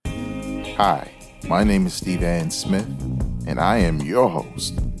Hi, my name is Steve Ann Smith, and I am your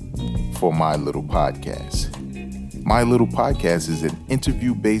host for My Little Podcast. My Little Podcast is an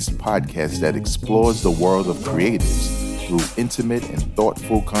interview-based podcast that explores the world of creatives through intimate and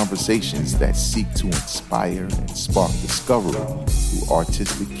thoughtful conversations that seek to inspire and spark discovery through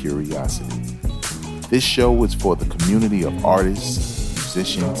artistic curiosity. This show is for the community of artists,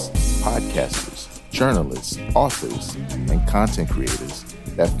 musicians, podcasters, journalists, authors, and content creators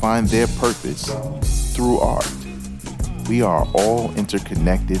that find their purpose through art. We are all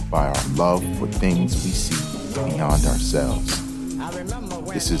interconnected by our love for things we see beyond ourselves.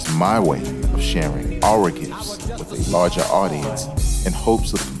 This is my way of sharing our gifts with a larger audience in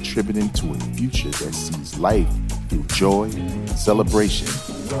hopes of contributing to a future that sees life through joy, celebration,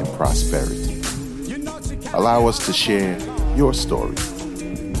 and prosperity. Allow us to share your story.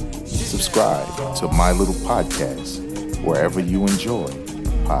 Subscribe to My Little Podcast wherever you enjoy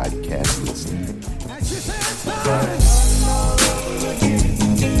podcast listening.